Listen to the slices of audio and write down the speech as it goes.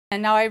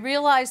And now I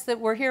realize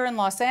that we're here in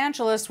Los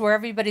Angeles where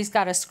everybody's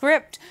got a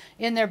script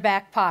in their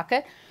back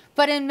pocket,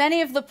 but in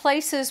many of the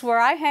places where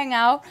I hang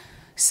out,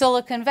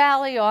 Silicon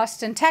Valley,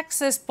 Austin,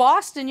 Texas,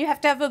 Boston, you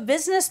have to have a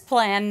business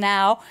plan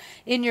now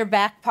in your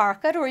back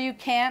pocket or you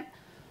can't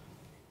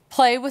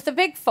play with the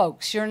big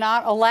folks. You're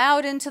not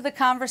allowed into the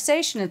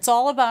conversation. It's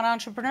all about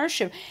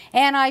entrepreneurship.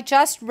 And I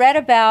just read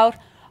about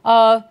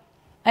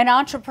an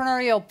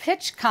entrepreneurial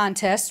pitch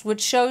contest,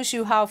 which shows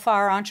you how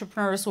far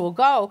entrepreneurs will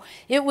go.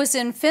 It was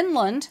in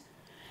Finland,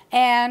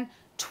 and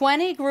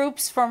 20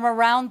 groups from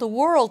around the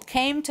world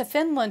came to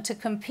Finland to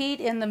compete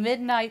in the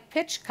midnight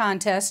pitch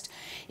contest,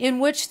 in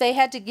which they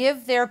had to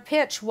give their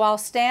pitch while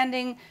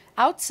standing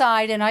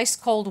outside in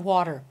ice-cold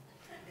water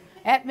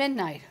at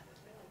midnight.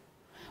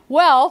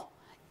 Well,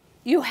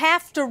 you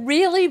have to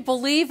really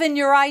believe in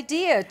your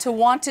idea to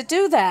want to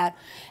do that.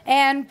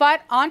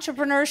 But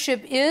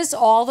entrepreneurship is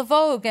all the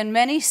vogue, and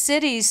many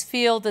cities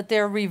feel that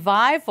their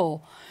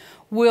revival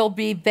will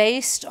be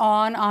based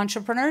on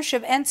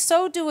entrepreneurship, and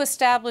so do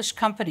established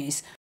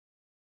companies.